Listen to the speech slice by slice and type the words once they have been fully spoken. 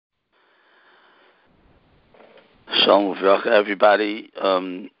Shalom Uvracha, everybody.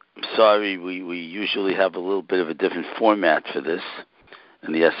 Sorry, we usually have a little bit of a different format for this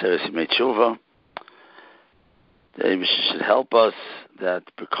in the Aseres Yimei Teshuva. The Eibusha should help us that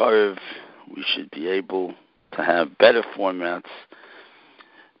B'Karev we should be able to have better formats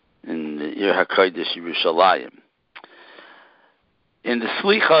in the Ir HaKodesh Yerushalayim. In the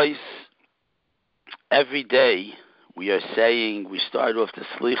Slichos, every day we start off the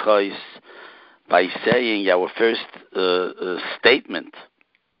Slichos by saying our first statement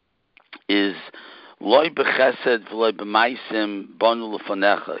is Loi b'chesed v'loi b'maisim bonu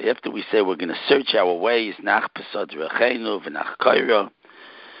l'fanecha. After we say we're going to search our ways, nach pesad rechenu v'nach kaira,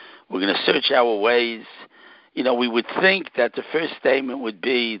 we're going to search our ways. You know, we would think that the first statement would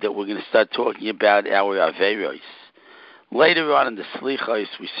be that we're going to start talking about our averos. Later on in the Slichos,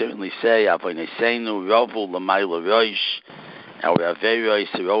 we certainly say avoneseinu rovu l'mayla roish. Our averos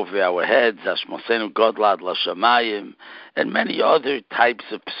are over our heads, Ashmasenu Godlad Lashamayim, and many other types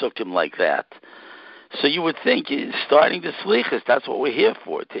of psukim like that. So you would think, starting the Slichas, that's what we're here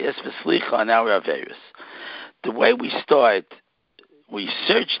for, to ask for Slicha on our averos. The way we start, we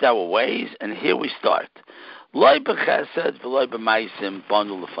searched our ways, and here we start. Loi b'chesed v'loi b'maisim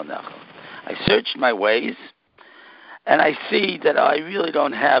banu l'fanecha. I searched my ways, and I see that I really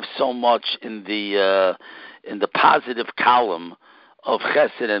don't have so much in the positive column of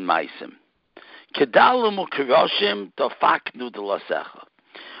Chesed and Maisim. Kedalim u'kiroshim dofaknu d'lasecha.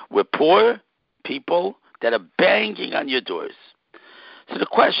 We're poor people that are banging on your doors. So the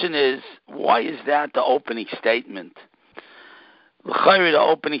question is, why is that the opening statement? The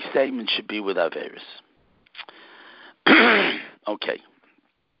opening statement should be with Averis. Okay.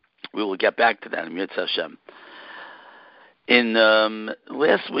 We will get back to that in Mitzvah Hashem. In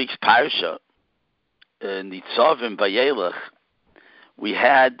last week's Parsha, Nitzavim Vayelech, we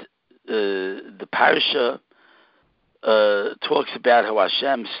had the Parsha talks about how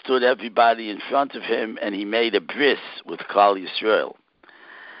Hashem stood everybody in front of him and he made a bris with Klal Yisrael.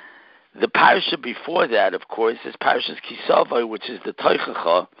 The Parsha before that, of course, is Parshas Kisavai, which is the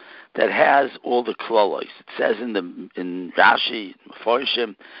Teichacha that has all the klolos. It says in Rashi,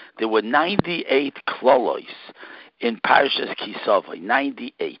 Mefarshim, there were 98 klolos in Parshas Kisavai,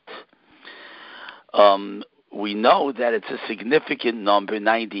 98. We know that it's a significant number,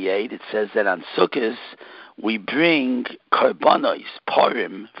 98. It says that on Sukkot we bring karbanos,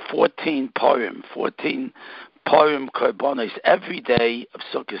 parim, 14 parim karbanos every day of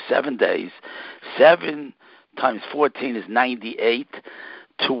Sukkot, 7 days. 7 times 14 is 98,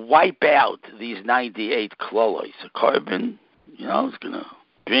 to wipe out these 98 klolos. A carbon, is going to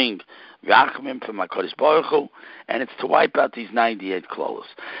bring Rachamim from HaKadosh Baruch Hu, and it's to wipe out these 98 klolos.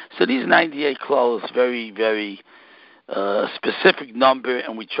 So these 98 klolos, very, very specific number,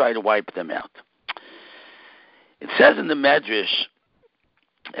 and we try to wipe them out. It says in the Medrash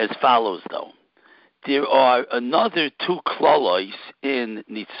as follows, though. There are another 2 klolos in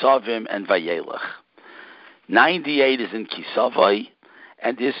Nitzavim and Vayelech. 98 is in Kisavai,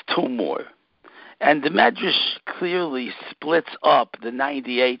 and there's 2 more. And the Medrash clearly splits up the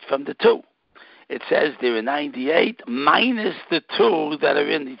 98 from the 2. It says there are 98 minus the 2 that are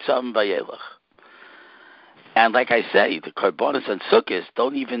in Nitzavim Vayelech. And like I say, the Karbonos and Sukkot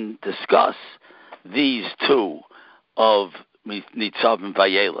don't even discuss these 2 of Nitzavim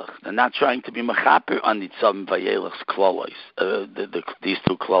Vayelech. They're not trying to be mechaper on Nitzavim Vayelech's klolos, these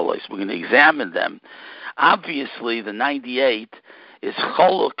 2 klolos. We're going to examine them. Obviously, the 98 is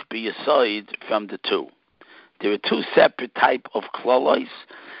cholok b'yesod from the 2. There are 2 separate type of klolos.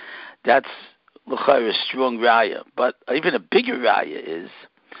 That's l'chayr a strong raya. But even a bigger raya is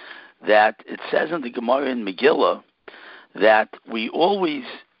that it says in the Gemara in Megillah that we always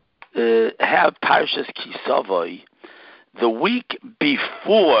have Parshas Kisavai the week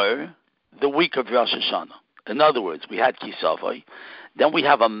before the week of Rosh Hashanah. In other words, we had Kisavai, then we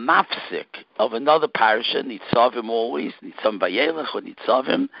have a mafsik of another parsha, Nitzavim always, Nitzavim Vayelech or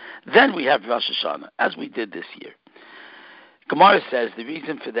Nitzavim, then we have Rosh Hashanah, as we did this year. Gemara says the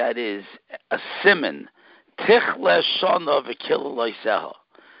reason for that is a siman, Tichle Shana V'Kila Loiseha.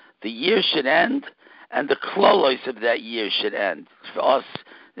 The year should end, and the klolos of that year should end. For us,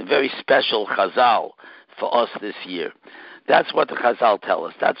 a very special chazal for us this year. That's what the chazal tell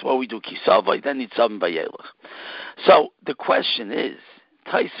us. That's why we do Kisavai, then Nitzavim Vayelech. So the question is,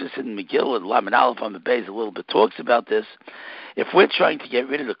 Taisus in Megillah and Lamed Aleph on the Beis a little bit talks about this. If we're trying to get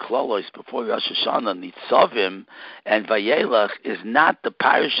rid of the klolos before Rosh Hashanah, Nitzavim and Vayelech is not the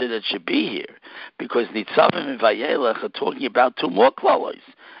parasha that should be here, because Nitzavim and Vayelech are talking about 2 more klolos,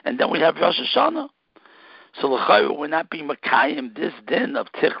 and then we have Rosh Hashanah. So l'chayru we're not being makayim this din of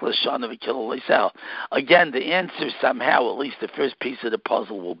tichla shana v'kilo leisel. Again, the answer somehow, at least the first piece of the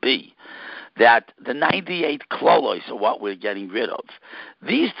puzzle, will be that the 98 klolos are what we're getting rid of.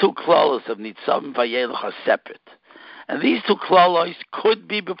 These two klolos of Nitzavim Vayelech are separate. And these two klolos could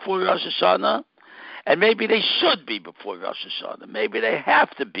be before Rosh Hashanah, and maybe they should be before Rosh Hashanah. Maybe they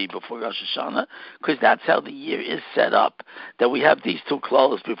have to be before Rosh Hashanah, because that's how the year is set up, that we have these two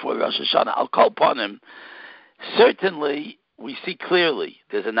klolos before Rosh Hashanah. I'll call upon him. Certainly, we see clearly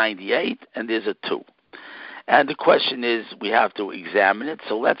there's a 98 and there's a 2. And the question is, we have to examine it.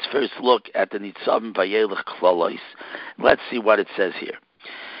 So let's first look at the Nitzavim Vayelech Klolos. Let's see what it says here.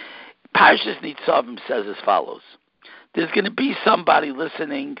 Parshas Nitzavim says as follows. There's going to be somebody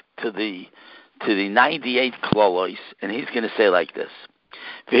listening to the 98 Klolos, and he's going to say like this.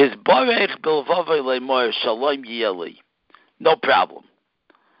 V'hizbarech bilvavei le'mor shalom yiyeli. No problem.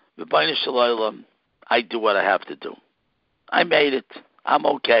 V'bayna shalaylam, I do what I have to do. I made it. I'm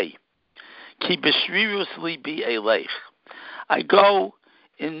okay. Ki b'shrirusli bi eleich. I go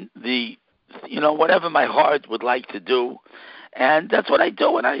in the, whatever my heart would like to do, and that's what I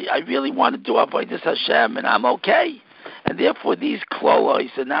do, and I really want to do Avodas Hashem, and I'm okay. And therefore, these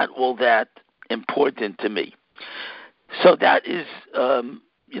klolos are not all that important to me. So that is,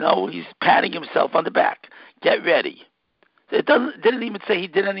 he's patting himself on the back. Get ready. It didn't even say he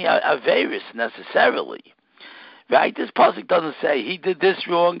did any averis necessarily. Right? This pasuk doesn't say he did this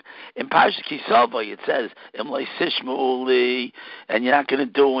wrong. In Parashat Kisava, it says, Imlay Sishma'uli, and you're not going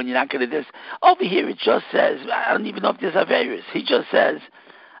to do, and you're not going to this. Over here, it just says, I don't even know if there's averis. He just says,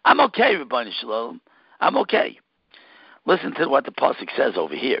 I'm okay, Rabbeinu Shalom. I'm okay. Listen to what the pasuk says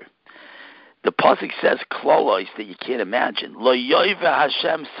over here. The pasuk says klolos that you can't imagine. Lo yoiva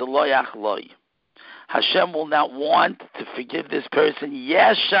Hashem seloyach loy. Hashem will not want to forgive this person.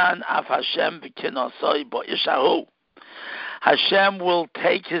 Yeshan af Hashem v'kinosoi bo yishahu. Hashem will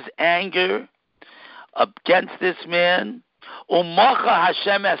take his anger against this man. Umacha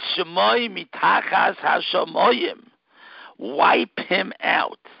Hashem es shemoy mitachas hashamoyim. Wipe him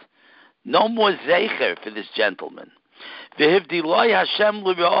out. No more zecher for this gentleman. V'hivdiloi Hashem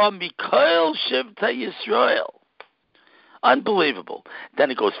l'ra'ah mikol shivta Yisrael. Unbelievable.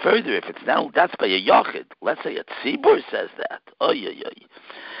 Then it goes further. If it's now, that's by a yochid. Let's say a tzibur says that. Oy, oy, oy.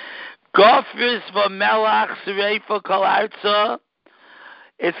 Gofris v'melach sereifa kol arza.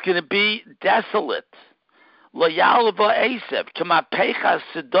 It's going to be desolate. Lo yal v'esev k'ma pechas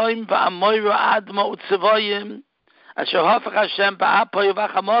sedoim v'amoyra adma u'tzavoyim asher hafach Hashem ba'apoy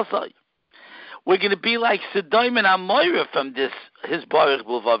v'achamosai. We're going to be like Sedoim and Amoira from this, his Baruch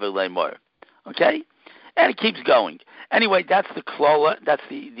B'Lvav Le'mor. Okay? And it keeps going. Anyway, that's the Klola, that's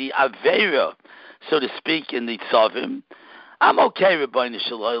the Avera, so to speak, in the Tzavim. I'm okay, Rabbeinu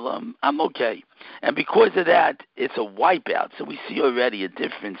Shalom. I'm okay. And because of that, it's a wipeout. So we see already a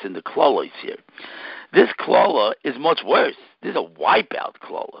difference in the Klolos here. This Klola is much worse. This is a wipeout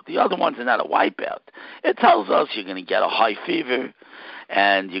Klola. The other ones are not a wipeout. It tells us you're going to get a high fever,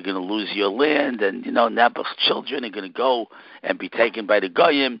 and you're going to lose your land, and, Nebuch's children are going to go and be taken by the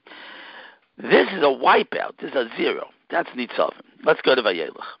Goyim. This is a wipeout. This is a zero. That's Nitzavim. Let's go to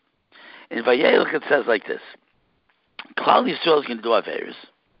Vayelech. In Vayelech, it says like this. Klal Yisrael is going to do Averis.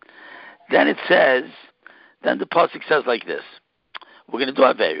 Then it says, then the pasuk says like this. We're going to do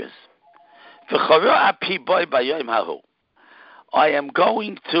Averis. V'charo api boy b'yoyim hahu. I am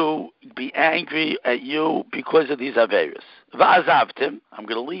going to be angry at you because of these Averis. V'azavtim, I'm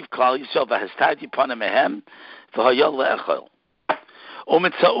going to leave Klal Yisrael v'hastati panim mehem v'hayol le'echol.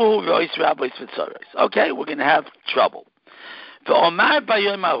 U'mitza'uhu rois rabbis v'tzoros. Okay, we're going to have trouble. V'omar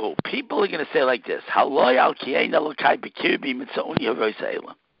b'yom hahu. People are going to say like this. Haloi al ki'ein elokai b'kirbi mitza'uni harois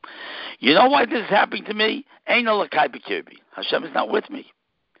ha'elam. You know why this is happening to me? Ein elokai b'kirbi. Hashem is not with me.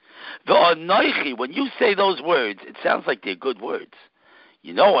 V'onoichi, when you say those words, it sounds like they're good words.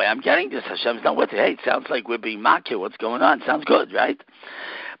 You know why I'm getting this? Hashem's not with you. Hey, it sounds like we're being mocked here. What's going on? Sounds good, right?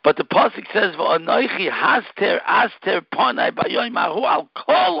 But the pasuk says, "V'onoichi haster aster panai b'yoyim hahu al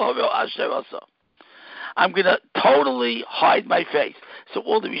kol haro asher asa." I'm going to totally hide my face. So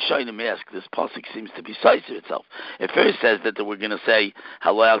all the Rishonim ask, this pasuk seems to be size to itself. It first says that we're going to say,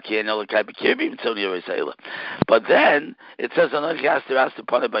 "Halal ki elokai b'kirbi mitzoni yorosayla," but then it says, "Anochi aster aster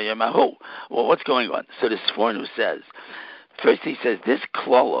panai b'yoyim hahu." Well, what's going on? So the Sforno says. First he says, this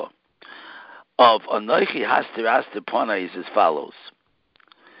klola of Anochi Haster Aster Panai is as follows.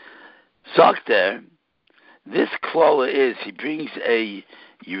 Zakter, this klola is, he brings a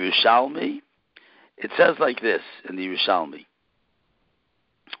Yerushalmi. It says like this in the Yerushalmi.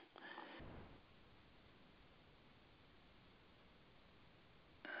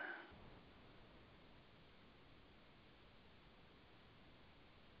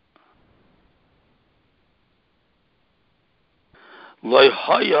 Lo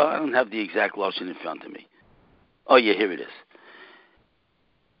haya, I don't have the exact lashon in front of me. Oh yeah, here it is.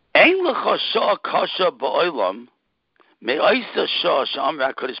 Ein lecha shah kasha ba'olam me'oisa shah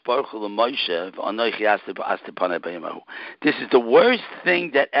she'amra HaKadosh Baruch Hu l'Moshe v'anochi astepanei b'yemahu. This is the worst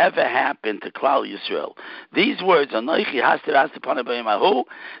thing that ever happened to Klal Yisrael. These words, anochi astepanei b'yemahu,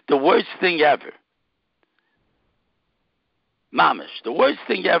 the worst thing ever. Mamish, the worst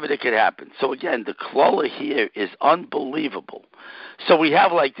thing ever that could happen. So again, the klola here is unbelievable. So we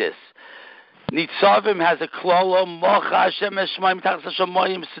have like this. Nitzavim has a klola, mocha Hashem eshmaim tachas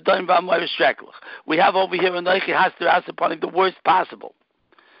hashamayim sedaim v'amayim shreklach. We have over here Anochi Haster Asapanim, the worst possible.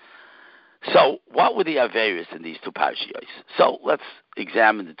 So what were the Averis in these two parashiyos? So let's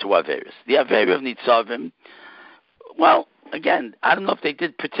examine the two Averis. The Aver of Nitzavim, well, again, I don't know if they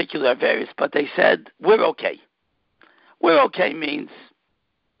did particular Averis, but they said, we're okay. We're okay means,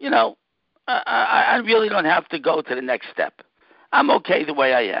 I really don't have to go to the next step. I'm okay the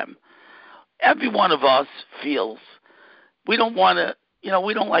way I am. Every one of us feels we don't want to,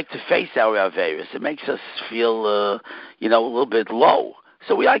 we don't like to face our Averis. It makes us feel, a little bit low.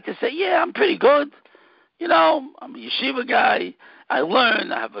 So we like to say, yeah, I'm pretty good. I'm a yeshiva guy. I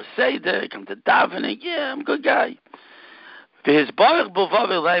learn. I have a seder. I come to davening. Yeah, I'm a good guy. But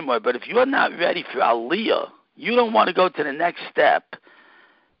if you're not ready for aliyah, you don't want to go to the next step.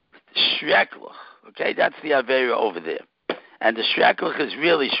 Shreklach, okay, that's the avera over there, and the shreklach is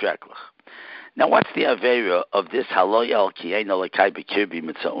really shreklach. Now, what's the avera of this haloyal kiena lekai bekirbi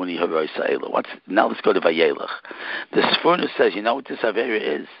mitzauni haroi sa'ela? Now let's go to Vayelach. The Sforno says, you know what this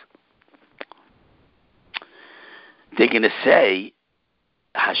avera is? They're going to say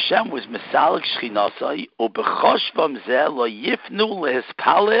Hashem was mesalik shchinasai ubechoshvam zeh lo yifnu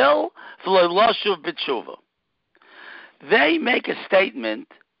lehispalel v'lo lashuv b'tshuva. They make a statement,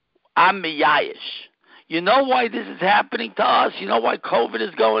 I'm miyayish. You know why this is happening to us? You know why COVID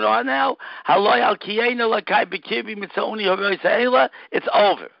is going on now? It's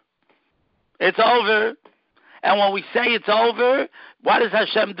over. It's over. And when we say it's over, what does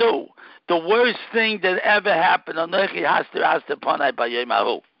Hashem do? The worst thing that ever happened.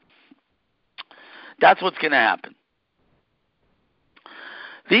 That's what's going to happen.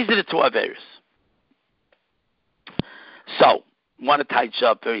 These are the two Averis. So, want to tie it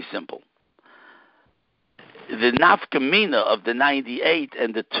up very simple. The nafkamina of the 98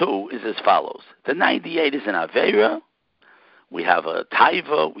 and the 2 is as follows. The 98 is an Avera. We have a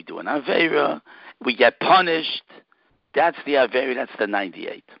taiva. We do an Avera. We get punished. That's the Avera. That's the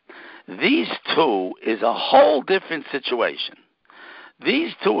 98. These two is a whole different situation.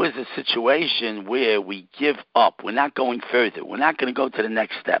 These two is a situation where we give up. We're not going further. We're not going to go to the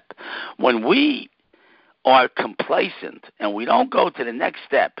next step. When we are complacent and we don't go to the next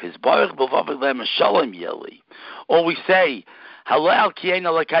step, his baruch b'vavim shalom yeli, or we say halal kiena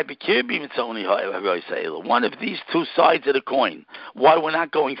lekai b'kirbi mitzoni ha'roisayla, one of these two sides of the coin, why we're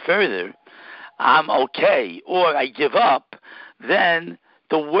not going further, I'm okay, or I give up, then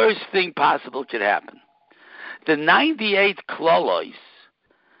the worst thing possible could happen. The 98 klolos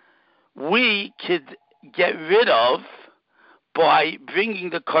we could get rid of by bringing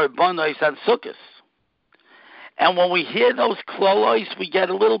the karbanos and sukkahs. And when we hear those klolos, we get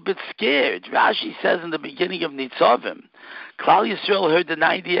a little bit scared. Rashi says in the beginning of Nitzavim, Klal Yisrael heard the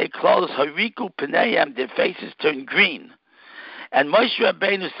 98 klolos, hariku pneihem, their faces turned green. And Moshe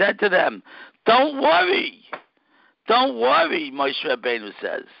Rabbeinu said to them, don't worry, Moshe Rabbeinu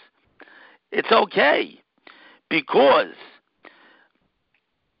says. It's okay, because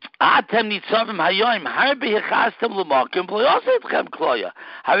Atem Nitzavim hayoim, harbe hechastem l'makim, v'loyosetchem kloya,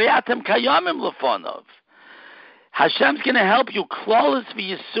 hari atem kayamim lefonov. Hashem's going to help you. Klolos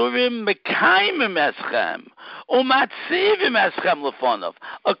v'yisurim mekaimim eschem, umatzivim eschem lefonov.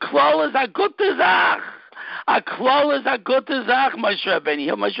 A klol is a good zach. A klol is a good zach, Moshe Rabbeinu.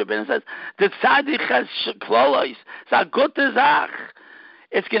 Here Moshe Rabbeinu says, the tzaddik has klolos. It's a good zach.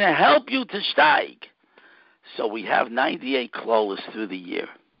 It's going to help you to steig. So we have 98 klolos through the year.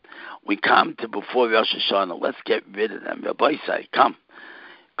 We come to before Rosh Hashanah. Let's get rid of them. Rabbi say, come.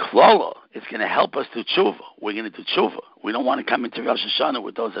 Klola is going to help us do tshuva. We're going to do tshuva. We don't want to come into Rosh Hashanah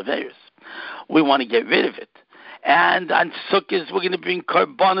with those averis. We want to get rid of it. And on Sukkot, we're going to bring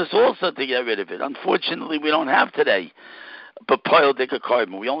karbanos also to get rid of it. Unfortunately, we don't have today but poil dika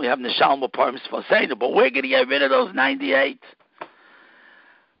carbon. We only have neshalma parms fasena, but we're going to get rid of those 98.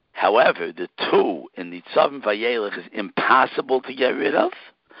 However, the 2 in the Tzavim Vayelech is impossible to get rid of,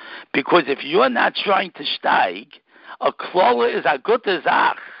 because if you're not trying to steig, a klola is a good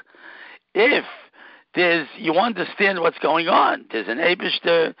zach. If you understand what's going on, there's an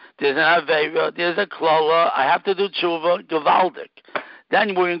Eibishter, there's an Aveira, there's a klola, I have to do tshuva, gewaldik.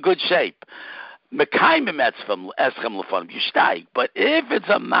 then we're in good shape. But if it's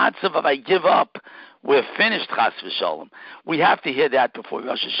a matzav of I give up, we're finished, chas v'sholem. We have to hear that before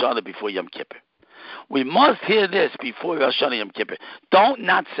Rosh Hashanah, before Yom Kippur. We must hear this before Rosh Hashanah Yom Kippur. Don't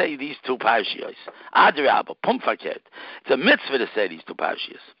not say these two parashiyos. Adrabah, pumfaket. It's a mitzvah to say these two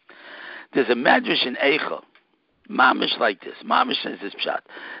parashiyos. There's a medrash in Eicha, mamish like this. Mamish says this pshat.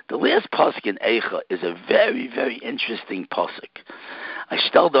 The last pasuk in Eicha is a very, very interesting pasuk. I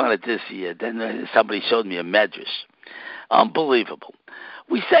stumbled on it this year. Then somebody showed me a medrash. Unbelievable.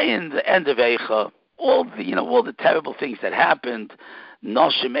 We say in the end of Eicha all the terrible things that happened.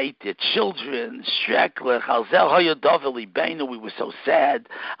 Noshim ate their children. Shreklech al zel hayodav libeinu. We were so sad.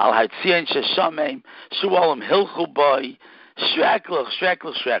 Al hatzion sheshamim shualim hilchu boy.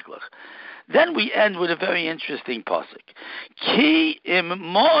 Shreklech. Then we end with a very interesting pasuk. Ki im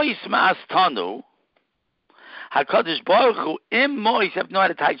mois ma'astanu. HaKadosh Baruch Hu, im mois, you have to know how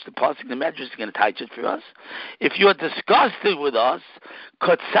to teach the pasuk. The Medrash is going to teach it for us. If you're disgusted with us,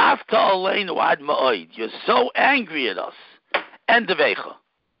 kotzafta aleinu ad ma'oid. You're so angry at us. End of Eicha.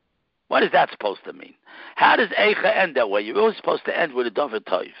 What is that supposed to mean? How does Eicha end that way? You're always supposed to end with a davar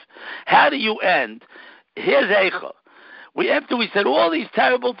toiv. How do you end? Here's Eicha. After we said all these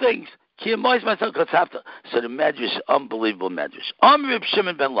terrible things, so the Medrash, unbelievable Medrash. Reb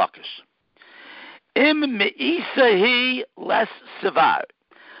Shimon ben Lakish. Im me'isahi les sevar.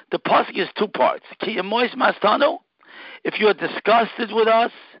 The pasuk is two parts. Ki emois mastano. If you are disgusted with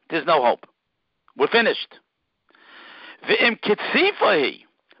us, there's no hope. We're finished. V'im kitzifahi.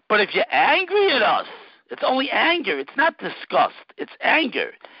 But if you're angry at us, it's only anger. It's not disgust. It's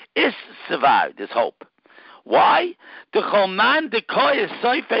anger. Is sevar. There's hope. Why? Because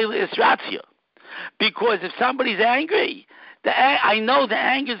if somebody's angry, I know the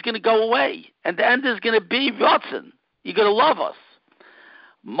anger is going to go away, and the end is going to be rotzen. You're going to love us.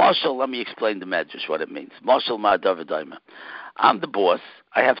 Marshal, let me explain the Medrash, what it means. Marshal Ma'adav. I'm the boss.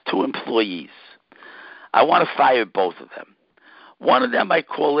 I have 2 employees. I want to fire both of them. One of them I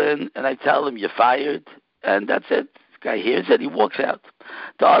call in, and I tell him, you're fired, and that's it. The guy hears it, he walks out.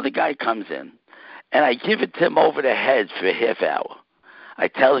 The other guy comes in, and I give it to him over the head for a half hour. I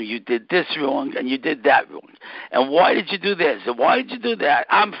tell him, you did this wrong, and you did that wrong. And why did you do this? And why did you do that?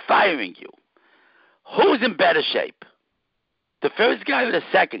 I'm firing you. Who's in better shape? The first guy or the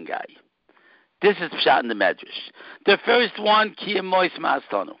second guy? This is pshat in the Medrash. The first one, Kiyam Mois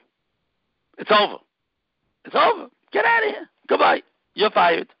Ma'astanu. It's over. It's over. Get out of here. Goodbye. You're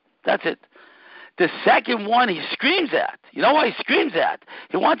fired. That's it. The second one he screams at. You know why he screams at?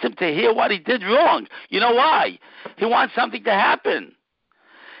 He wants him to hear what he did wrong. You know why? He wants something to happen.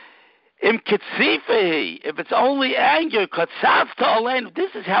 Im kitzifahi, if it's only anger, katzavta aleinu.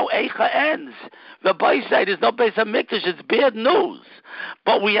 This is how Eicha ends. Rabbi said there's no Beis HaMikdash, it's bad news.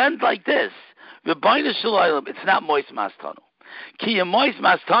 But we end like this. Rabbeinu Shalom, it's not mois mastanu. Ki mois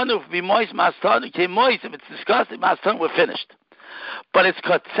mastanu, if be mois mastanu, ki mois, if it's disgusting mastanu, we're finished. But it's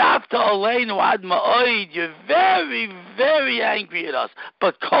katzavta aleinu ad ma'oid. You're very, very angry at us.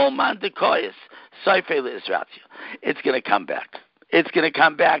 But kol man dekoyes, soifei le'isratzia. It's going to come back. It's going to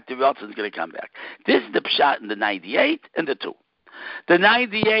come back. The Ratzon is going to come back. This is the pshat in the 98 and the 2. The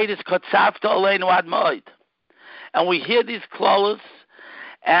 98 is Kotzavta Aleinu Ad Ma'od. And we hear these klolos,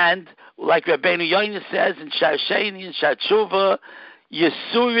 and like Rabbeinu Yoina says in Shar Sheni and Shar Tshuva,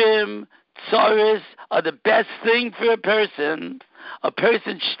 Yisurim, Tzoros are the best thing for a person. A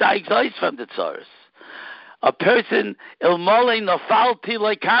person steigs ice from the Tzoros. A person, Ilmole Nofalti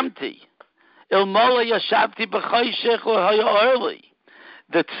Lekamti. Ilmola Yashavti B'chayshech L'Hayorli.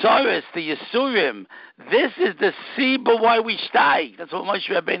 The Tzoros, the Yisurim, this is the Siba why we steig. That's what Moshe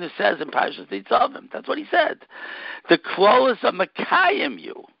Rabbeinu says in Parashas Nitzavim. That's what he said. The klolos are Mekayim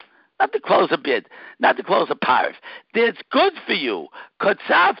you. Not the klolos of Bid, not the klolos of Parv. It's good for you.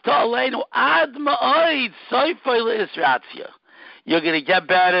 Kotzavta Aleinu Ad Ma'oid Soifei L'Isratzia. You're going to get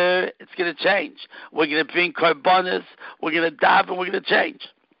better. It's going to change. We're going to bring korbanos. We're going to daven. We're going to change.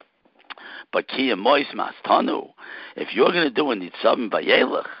 But Kiyam Mois Mastanu, if you're going to do a Nitzavim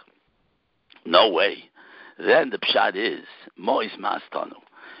Vayelech, no way. Then the pshat is Mois Mastanu.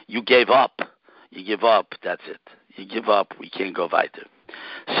 You gave up. You give up. That's it. You give up. We can't go weiter.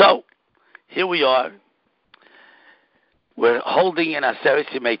 So here we are. We're holding in Aseres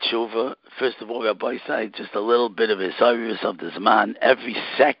Yimei Teshuva. First of all, Rabbi said just a little bit of Aseres of the Zman. Every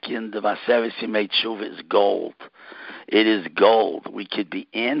second of Aseres Yimei Teshuva is gold. It is gold. We could be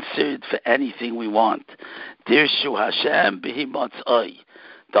answered for anything we want. Dirshu Hashem B'hi Motzoi.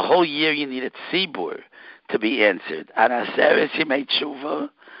 The whole year you need a tzibur to be answered. And Aseres Yimei Teshuva,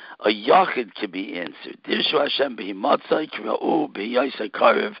 A yachid can be answered. Dirshu Hashem b'himatzai kra'u b'yosei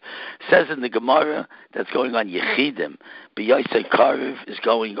karev says in the Gemara that's going on Yechidim. B'yosei karev is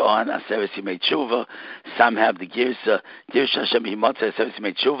going on Aseres Yimei Teshuva. Some have the girsa Dirshu Hashem b'himatzai Aseres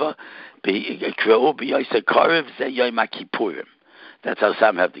Yimei Teshuva. Kra'u b'yosei karev ze Yom HaKippurim. That's how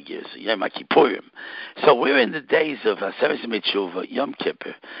some have the gears, Yom Kippurim. So we're in the days of Aseres Yimei Teshuva, Yom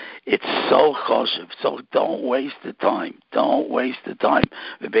Kippur. It's so choshev, so don't waste the time. Don't waste the time.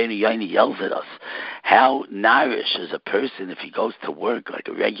 Rabbeinu Yaini yells at us. How nourish is a person if he goes to work like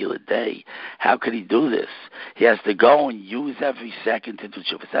a regular day? How could he do this? He has to go and use every second to do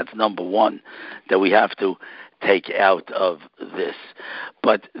Teshuva. That's number one that we have to take out of this.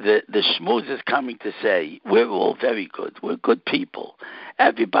 But the Shmuez is coming to say, we're all very good. We're good people.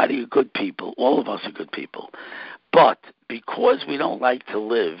 Everybody are good people. All of us are good people. But because we don't like to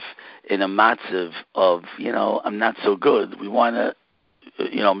live in a matzav of, I'm not so good, we want to,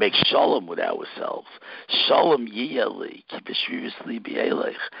 make shalom with ourselves. Shalom yiyali, kibeshvirusli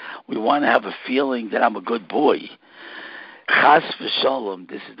bi'elech. We want to have a feeling that I'm a good boy. Chas v'shalom,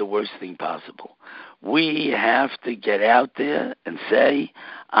 this is the worst thing possible. We have to get out there and say,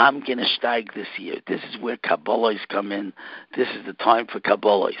 I'm going to steig this year. This is where Kabbalahs come in. This is the time for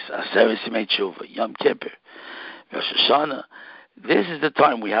Kabbalahs. Aseres Yimei Teshuva, Yom Kippur, Rosh Hashanah. This is the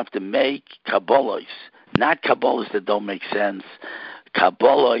time we have to make Kabbalahs. Not Kabbalahs that don't make sense.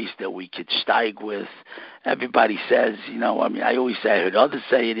 Kabbalahs that we could steig with. Everybody says, I always say, I heard others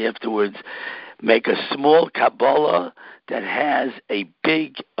say it afterwards, make a small Kabbalah that has a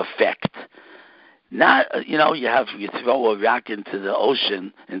big effect. Not, you throw a rock into the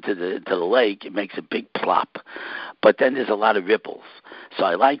ocean, into the lake, it makes a big plop. But then there's a lot of ripples. So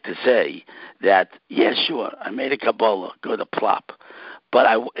I like to say that, yeah, sure, I made a Kabbalah, good, a plop. But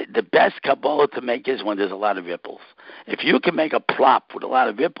the best Kabbalah to make is when there's a lot of ripples. If you can make a plop with a lot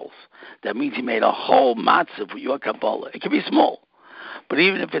of ripples, that means you made a whole matzav with your Kabbalah. It can be small. But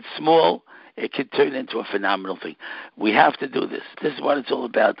even if it's small, it could turn into a phenomenal thing. We have to do this. This is what it's all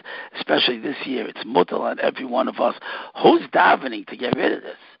about, especially this year. It's mutal on every one of us. Who's davening to get rid of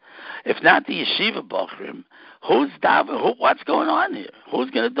this? If not the yeshiva bachrim, who's davening? What's going on here? Who's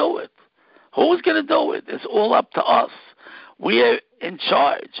going to do it? Who's going to do it? It's all up to us. We are in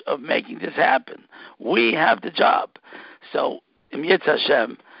charge of making this happen. We have the job. So, in Yitz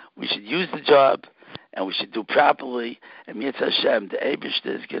Hashem, we should use the job, and we should do properly. And Yitz Hashem, the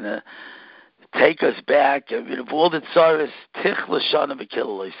Eibishter is going to take us back, get rid of all the tzaras, tich l'shana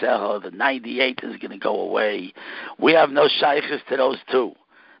v'kil l'seha, the 98 is going to go away. We have no shaykhs to those two.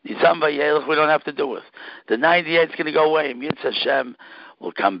 Nizam v'yelech, we don't have to do it. The 98 is going to go away, and Yitz Hashem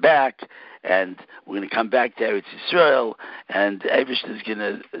will come back, and we're going to come back to Eretz Yisrael, and everything's going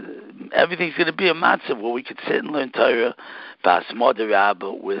to be a matzav where we could sit and learn Torah, b'asmod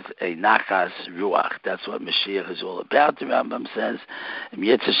Rabbah, with a nachas ruach. That's what Mashiach is all about, the Rambam says. And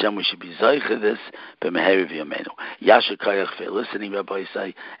Yitz Hashem, we should be zoich this, b'meher v'yameinu. Yasher koyach for listening, Rabbi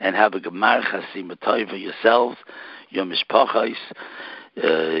Yisai, and have a gemar chasim for yourselves, your mishpachos,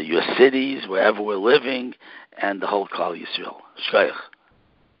 your cities, wherever we're living, and the whole Klal Yisrael. Shkoyach.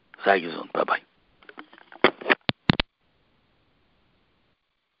 Sei gesund. Bye-bye.